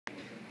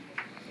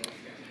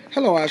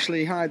Hello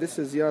Ashley, hi, this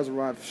is Yaz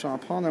Rod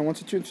Schomp. I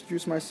wanted to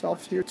introduce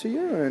myself here to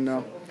you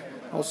and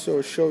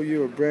also show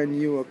you a brand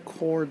new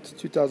Accord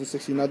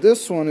 2016. Now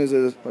this one is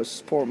a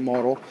sport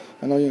model.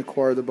 I know you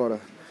inquired about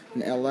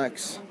an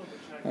LX.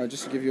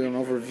 Just to give you an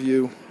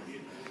overview,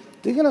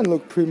 they're going to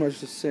look pretty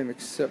much the same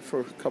except for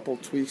a couple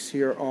tweaks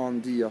here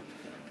on the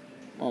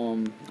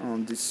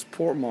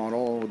sport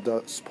model, with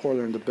the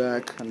spoiler in the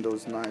back and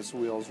those nice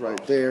wheels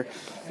right there.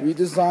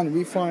 Redesigned,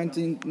 refined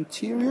the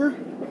interior.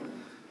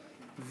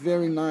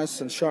 Very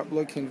nice and sharp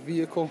looking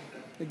vehicle.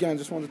 Again,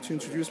 just wanted to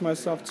introduce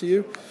myself to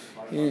you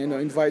and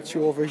invite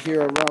you over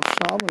here at Ralph's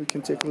shop, and we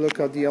can take a look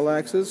at the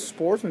LX's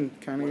Sport and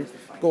kind of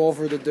go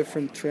over the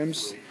different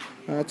trims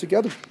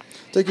together.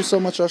 Thank you so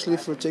much, Ashley,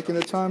 for taking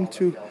the time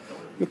to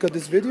look at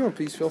this video.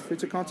 Please feel free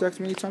to contact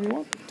me anytime you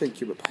want.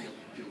 Thank you. Bye-bye.